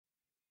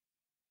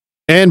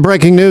And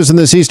breaking news on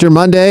this Easter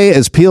Monday,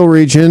 as Peel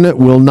Region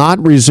will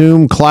not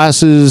resume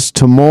classes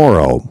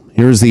tomorrow.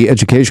 Here's the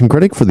education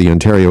critic for the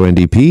Ontario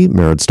NDP,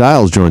 Merritt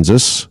Stiles, joins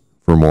us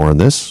for more on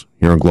this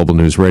here on Global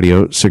News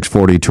Radio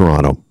 640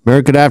 Toronto.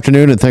 Merritt, good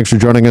afternoon, and thanks for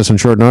joining us on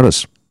short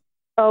notice.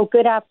 Oh,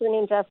 good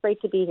afternoon, Jeff. Great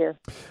to be here.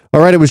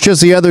 All right, it was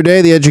just the other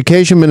day the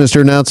education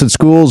minister announced that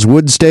schools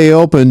would stay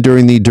open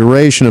during the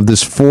duration of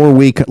this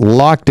 4-week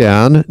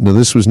lockdown. Now,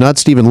 this was not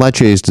Stephen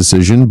Lecce's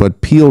decision,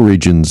 but Peel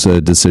Region's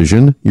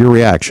decision. Your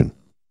reaction?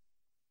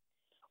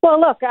 Well,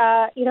 look,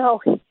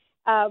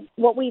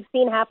 what we've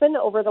seen happen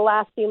over the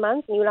last few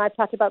months, and you and I have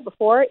talked about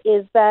before,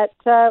 is that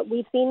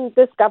we've seen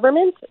this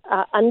government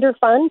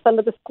underfund some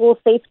of the school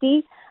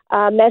safety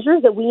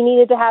measures that we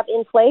needed to have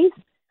in place.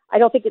 I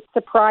don't think it's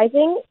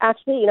surprising.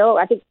 Actually,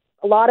 I think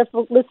a lot of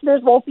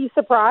listeners won't be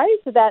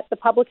surprised that the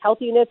public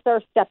health units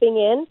are stepping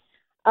in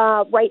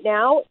right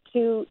now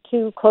to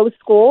close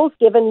schools,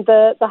 given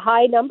the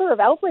high number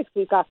of outbreaks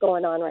we've got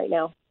going on right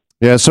now.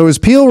 Yeah, so is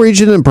Peel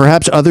Region and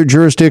perhaps other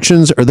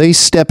jurisdictions, are they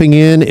stepping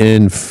in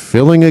and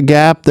filling a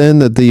gap then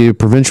that the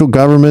provincial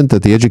government,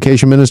 that the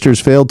education ministers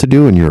failed to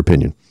do, in your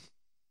opinion?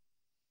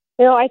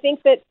 I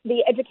think that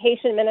the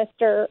education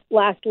minister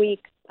last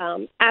week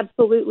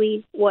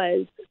absolutely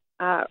was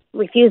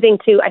refusing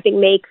to, I think,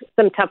 make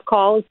some tough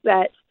calls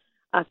that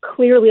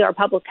clearly our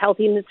public health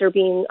units are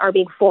being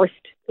forced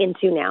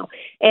into now.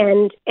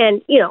 And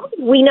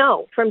we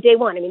know from day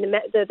one. I mean,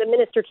 the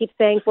minister keeps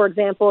saying, for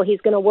example, he's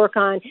going to work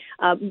on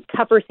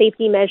tougher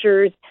safety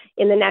measures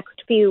in the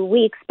next few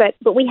weeks, but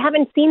we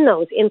haven't seen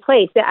those in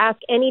place. To ask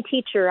any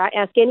teacher,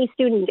 ask any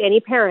student, any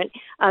parent,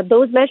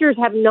 those measures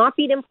have not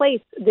been in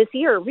place this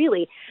year,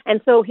 really.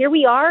 And so here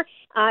we are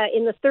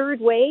in the third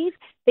wave.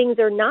 Things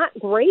are not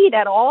great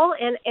at all,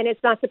 and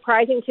it's not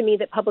surprising to me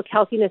that public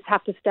health units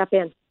have to step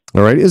in.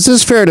 All right. Is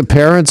this fair to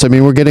parents? I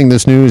mean, we're getting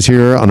this news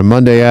here on a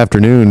Monday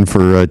afternoon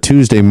for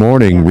Tuesday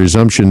morning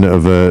resumption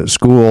of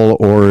school,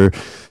 or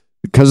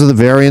because of the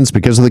variants,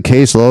 because of the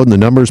caseload and the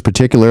numbers,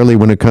 particularly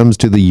when it comes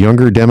to the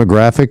younger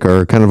demographic,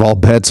 are kind of all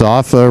bets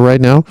off right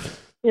now?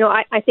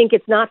 I think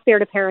it's not fair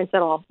to parents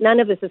at all. None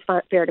of this is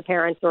fair to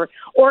parents or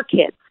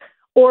kids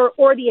or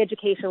the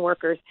education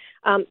workers.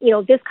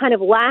 This kind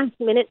of last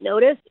minute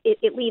notice,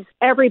 it leaves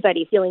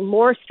everybody feeling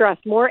more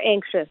stressed, more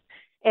anxious,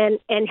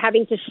 and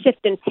having to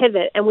shift and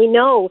pivot. And we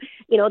know,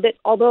 that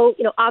although,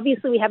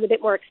 obviously we have a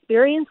bit more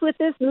experience with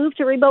this move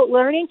to remote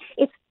learning,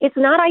 it's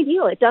not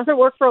ideal. It doesn't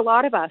work for a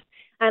lot of us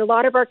and a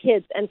lot of our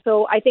kids. And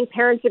so I think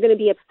parents are going to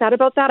be upset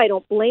about that. I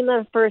don't blame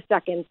them for a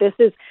second. This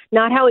is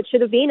not how it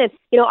should have been. And,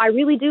 I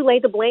really do lay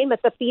the blame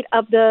at the feet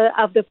of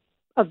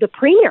the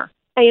premier,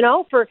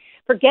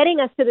 for getting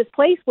us to this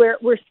place where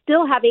we're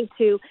still having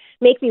to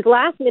make these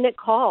last minute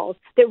calls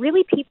that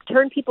really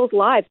turn people's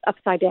lives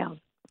upside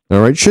down. All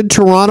right. Should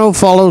Toronto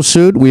follow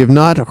suit? We have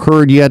not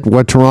heard yet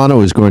what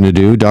Toronto is going to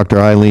do. Dr.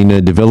 Eileen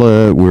de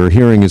Villa, we're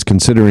hearing, is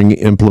considering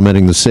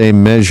implementing the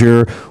same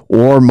measure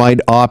or might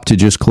opt to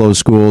just close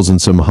schools in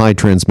some high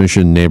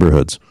transmission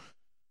neighborhoods.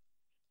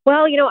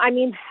 Well,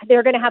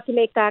 they're going to have to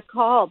make that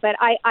call. But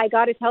I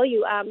got to tell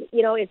you, it's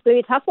going to be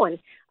a tough one.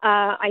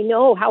 I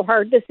know how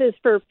hard this is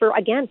for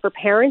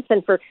parents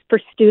and for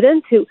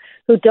students who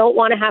don't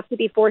want to have to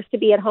be forced to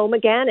be at home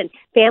again, and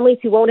families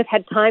who won't have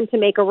had time to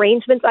make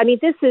arrangements. I mean,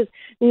 this is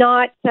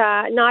not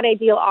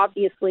ideal,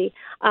 obviously.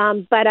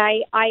 But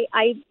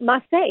I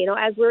must say,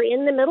 as we're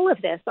in the middle of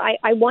this,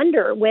 I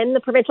wonder when the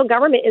provincial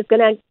government is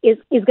going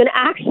to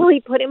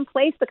actually put in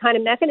place the kind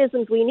of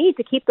mechanisms we need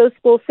to keep those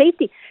schools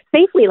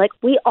safely. Like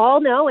we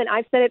all know, and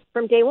I've said it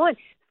from day one,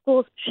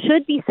 schools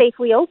should be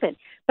safely open.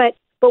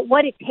 But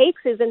what it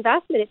takes is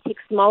investment. It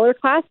takes smaller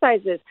class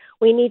sizes.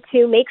 We need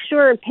to make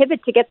sure and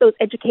pivot to get those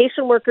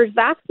education workers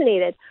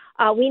vaccinated.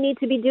 We need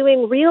to be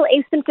doing real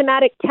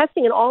asymptomatic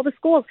testing in all the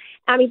schools.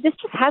 I mean, this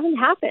just hasn't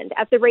happened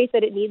at the rate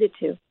that it needed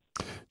to.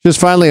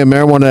 Just finally,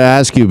 Mayor, I want to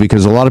ask you,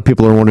 because a lot of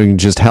people are wondering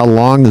just how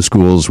long the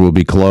schools will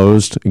be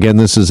closed. Again,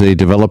 this is a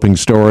developing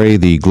story.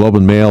 The Globe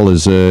and Mail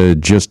has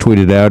just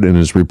tweeted out and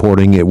is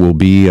reporting it will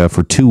be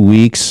for 2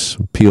 weeks.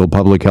 Peel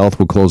Public Health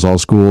will close all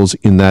schools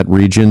in that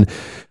region.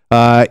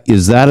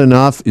 Is that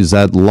enough? Is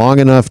that long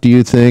enough, do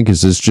you think?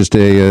 Is this just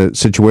a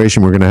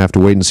situation we're going to have to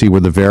wait and see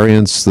where the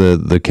variants,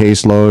 the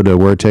caseload,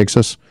 where it takes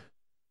us?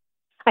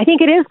 I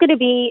think it is going to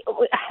be,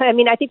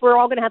 I think we're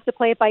all going to have to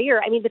play it by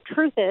ear. I mean, the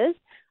truth is,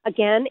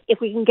 again, if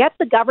we can get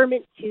the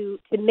government to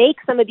make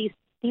some of these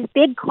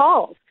big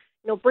calls,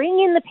 bring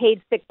in the paid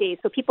sick days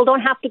so people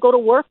don't have to go to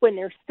work when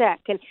they're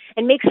sick,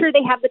 and make sure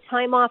they have the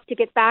time off to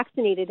get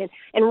vaccinated,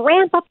 and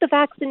ramp up the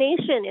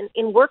vaccination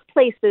in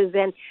workplaces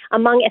and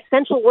among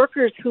essential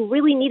workers who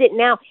really need it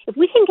now. If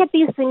we can get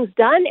these things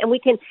done and we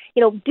can,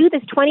 do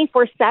this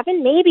 24/7,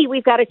 maybe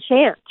we've got a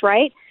chance,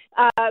 right?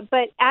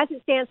 But as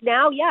it stands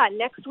now,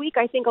 next week,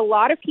 I think a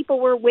lot of people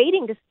were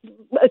waiting to,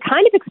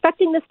 kind of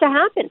expecting this to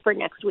happen for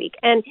next week.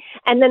 And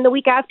then the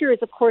week after is,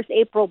 of course,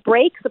 April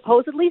break,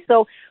 supposedly.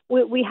 So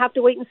we have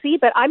to wait and see.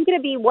 But I'm going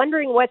to be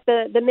wondering what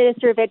the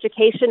Minister of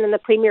Education and the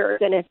Premier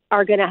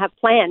are going to have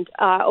planned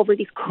over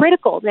these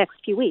critical next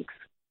few weeks.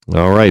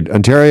 All right.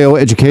 Ontario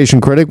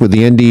education critic with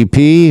the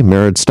NDP,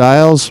 Merritt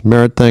Stiles.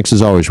 Merritt, thanks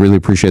as always. Really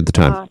appreciate the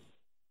time.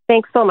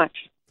 Thanks so much.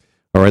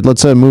 All right,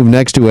 let's move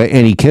next to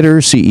Annie Kidder,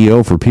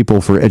 CEO for People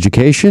for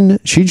Education.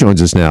 She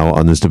joins us now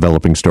on this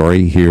developing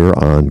story here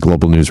on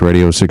Global News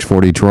Radio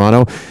 640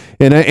 Toronto.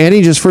 And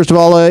Annie, just first of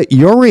all,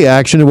 your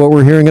reaction to what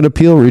we're hearing at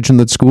Appeal Region,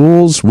 that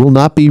schools will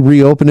not be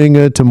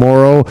reopening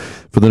tomorrow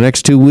for the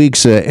next 2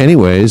 weeks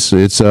anyways.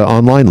 It's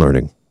online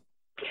learning.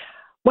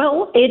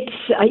 Well, it's,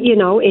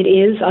 it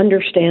is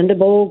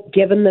understandable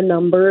given the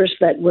numbers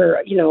that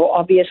we're,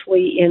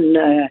 obviously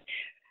in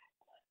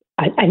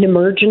an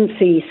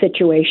emergency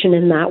situation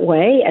in that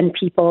way. And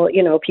people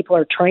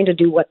are trying to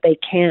do what they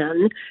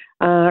can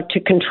to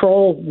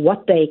control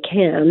what they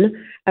can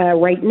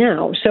right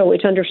now. So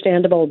it's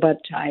understandable,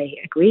 but I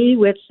agree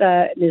with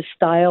Ms.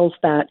 Stiles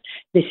that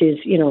this is,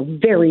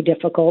 very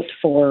difficult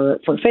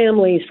for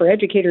families, for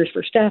educators,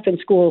 for staff in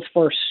schools,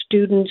 for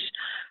students.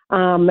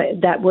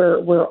 That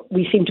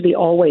we seem to be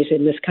always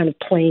in this kind of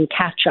playing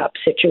catch up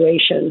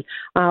situation,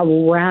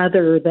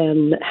 rather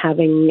than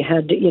having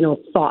had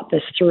thought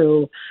this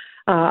through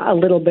a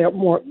little bit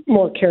more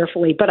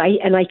carefully. But I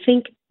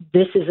think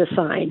this is a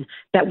sign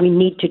that we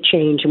need to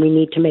change, and we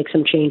need to make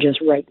some changes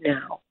right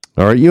now.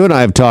 All right, you and I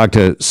have talked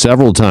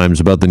several times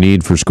about the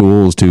need for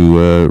schools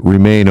to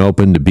remain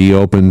open, to be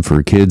open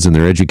for kids and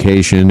their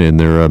education and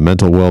their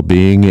mental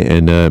well-being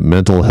and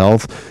mental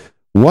health.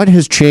 What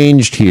has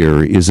changed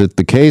here? Is it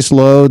the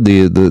caseload,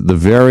 the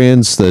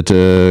variance that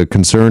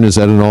concern is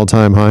at an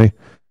all-time high?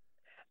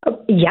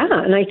 Yeah,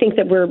 and I think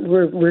that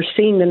we're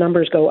seeing the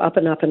numbers go up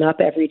and up and up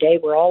every day.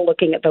 We're all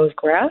looking at those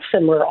graphs,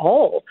 and we're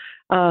all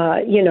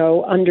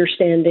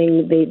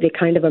understanding the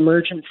kind of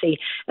emergency.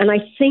 And I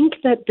think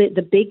that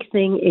the big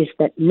thing is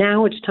that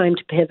now it's time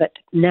to pivot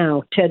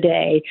now,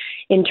 today,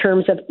 in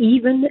terms of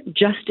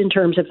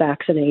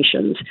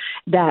vaccinations,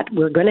 that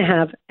we're going to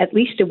have at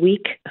least a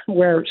week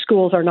where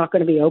schools are not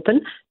going to be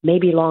open,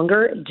 maybe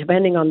longer,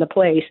 depending on the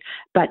place.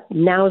 But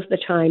now's the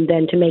time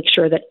then to make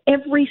sure that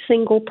every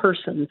single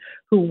person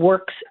who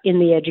works in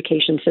the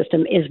education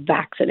system is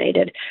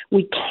vaccinated.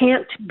 We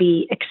can't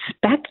be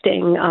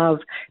expecting of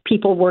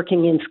people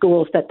working in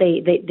schools that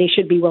they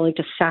should be willing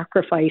to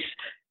sacrifice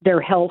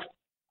their health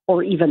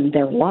or even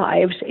their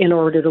lives in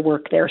order to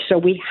work there. So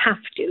we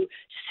have to,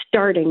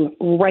 starting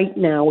right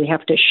now, we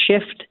have to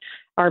shift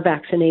our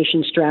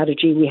vaccination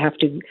strategy. We have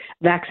to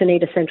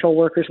vaccinate essential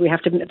workers. We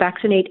have to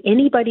vaccinate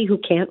anybody who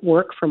can't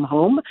work from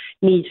home,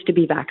 needs to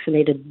be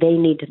vaccinated. They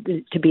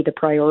need to be the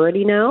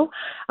priority now,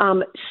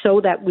 so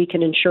that we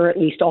can ensure at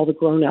least all the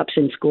grown-ups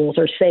in schools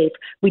are safe.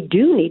 We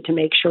do need to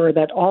make sure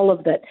that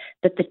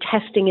that the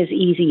testing is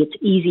easy. It's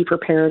easy for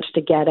parents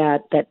to get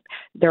at, that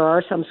there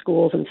are some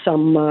schools and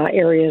some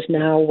areas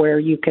now where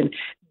you can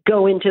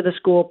go into the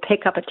school,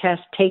 pick up a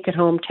test, take it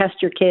home,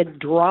 test your kid,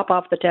 drop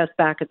off the test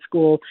back at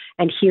school,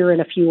 and hear in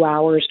a few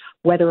hours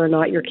whether or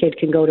not your kid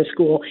can go to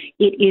school.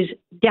 It is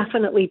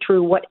definitely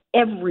true what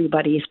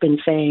everybody's been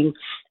saying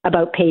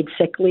about paid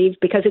sick leave,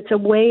 because it's a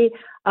way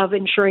of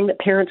ensuring that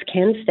parents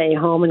can stay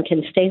home and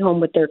can stay home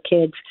with their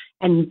kids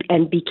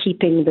and be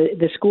keeping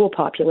the school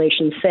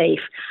population safe.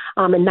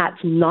 And that's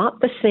not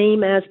the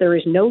same as, there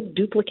is no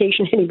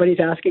duplication anybody's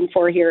asking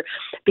for here,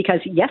 because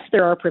yes,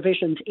 there are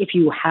provisions if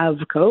you have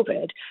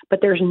COVID, but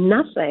there's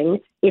nothing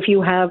if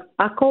you have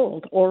a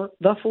cold or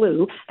the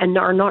flu and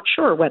are not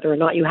sure whether or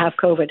not you have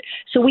COVID.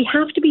 So we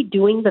have to be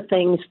doing the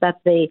things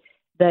that the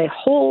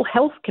whole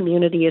health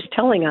community is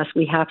telling us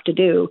we have to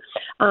do.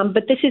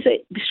 But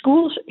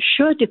schools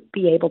should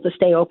be able to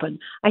stay open.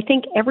 I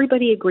think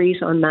everybody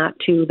agrees on that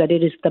too, that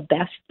it is the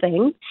best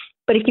thing.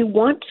 But if you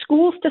want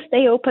schools to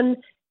stay open,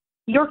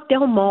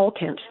 Yorkdale Mall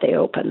can't stay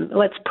open.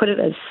 Let's put it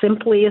as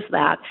simply as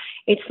that.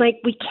 It's like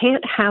we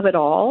can't have it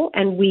all,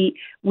 and we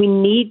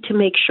need to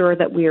make sure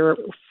that we're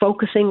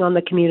focusing on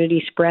the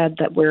community spread,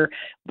 that a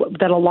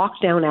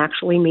lockdown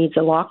actually means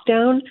a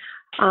lockdown.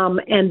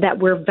 And that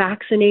we're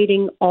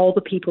vaccinating all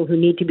the people who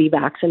need to be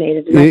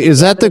vaccinated. Is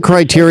that the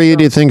criteria,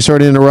 do you think, sorry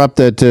to interrupt,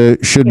 that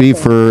should be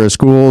for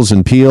schools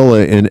in Peel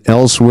and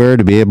elsewhere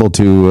to be able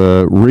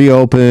to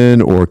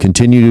reopen or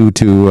continue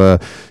to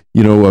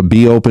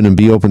be open and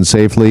be open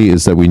safely,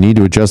 is that we need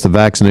to adjust the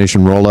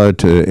vaccination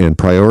rollout and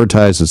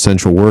prioritize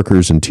essential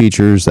workers and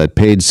teachers, that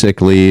paid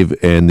sick leave,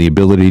 and the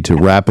ability to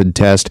rapid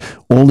test?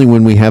 Only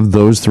when we have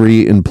those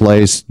three in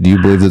place, do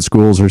you believe that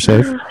schools are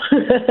safe?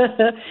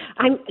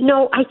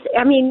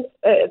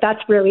 That's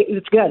really,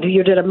 it's good.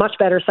 You did a much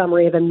better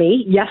summary than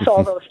me. Yes,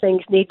 all those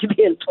things need to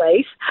be in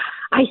place.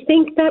 I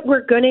think that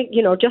we're going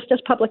to, just as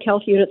public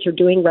health units are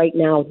doing right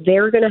now,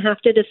 they're going to have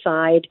to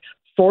decide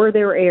for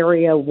their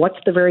area what's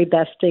the very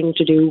best thing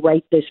to do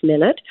right this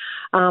minute.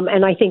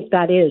 And I think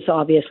that is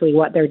obviously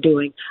what they're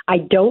doing. I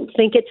don't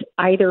think it's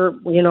either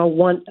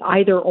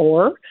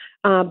or,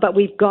 but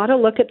we've got to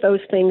look at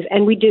those things,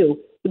 and we do.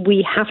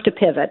 We have to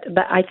pivot.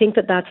 But I think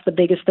that that's the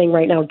biggest thing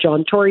right now.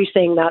 John Tory's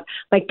saying that,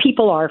 like,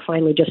 people are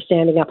finally just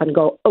standing up and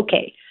go,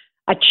 okay,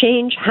 a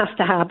change has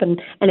to happen,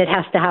 and it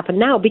has to happen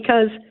now,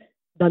 because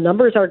the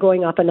numbers are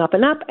going up and up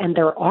and up, and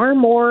there are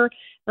more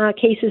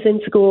cases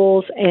in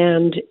schools,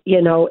 and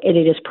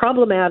it is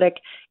problematic,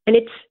 and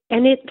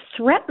it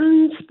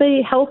threatens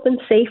the health and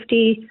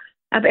safety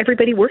of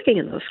everybody working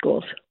in those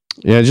schools.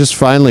 Yeah, just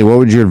finally, what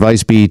would your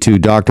advice be to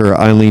Dr.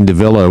 Eileen de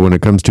Villa when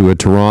it comes to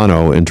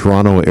Toronto and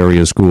Toronto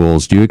area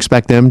schools? Do you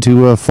expect them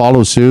to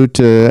follow suit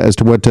as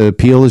to what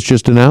Peel has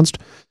just announced?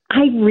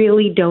 I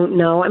really don't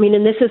know. I mean,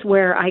 and this is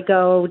where I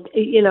go,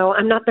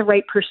 I'm not the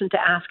right person to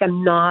ask.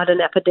 I'm not an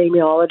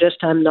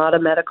epidemiologist. I'm not a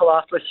medical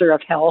officer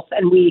of health.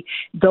 And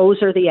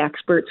those are the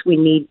experts we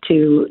need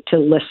to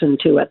listen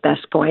to at this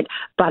point.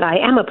 But I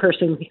am a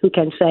person who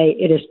can say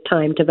it is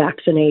time to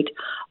vaccinate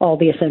all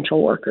the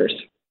essential workers.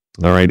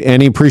 All right.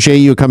 Annie, appreciate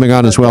you coming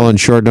on as well on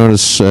short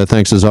notice.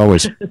 Thanks as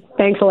always.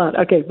 Thanks a lot.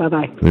 Okay,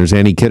 bye-bye. There's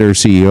Annie Kidder,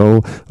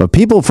 CEO of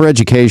People for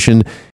Education.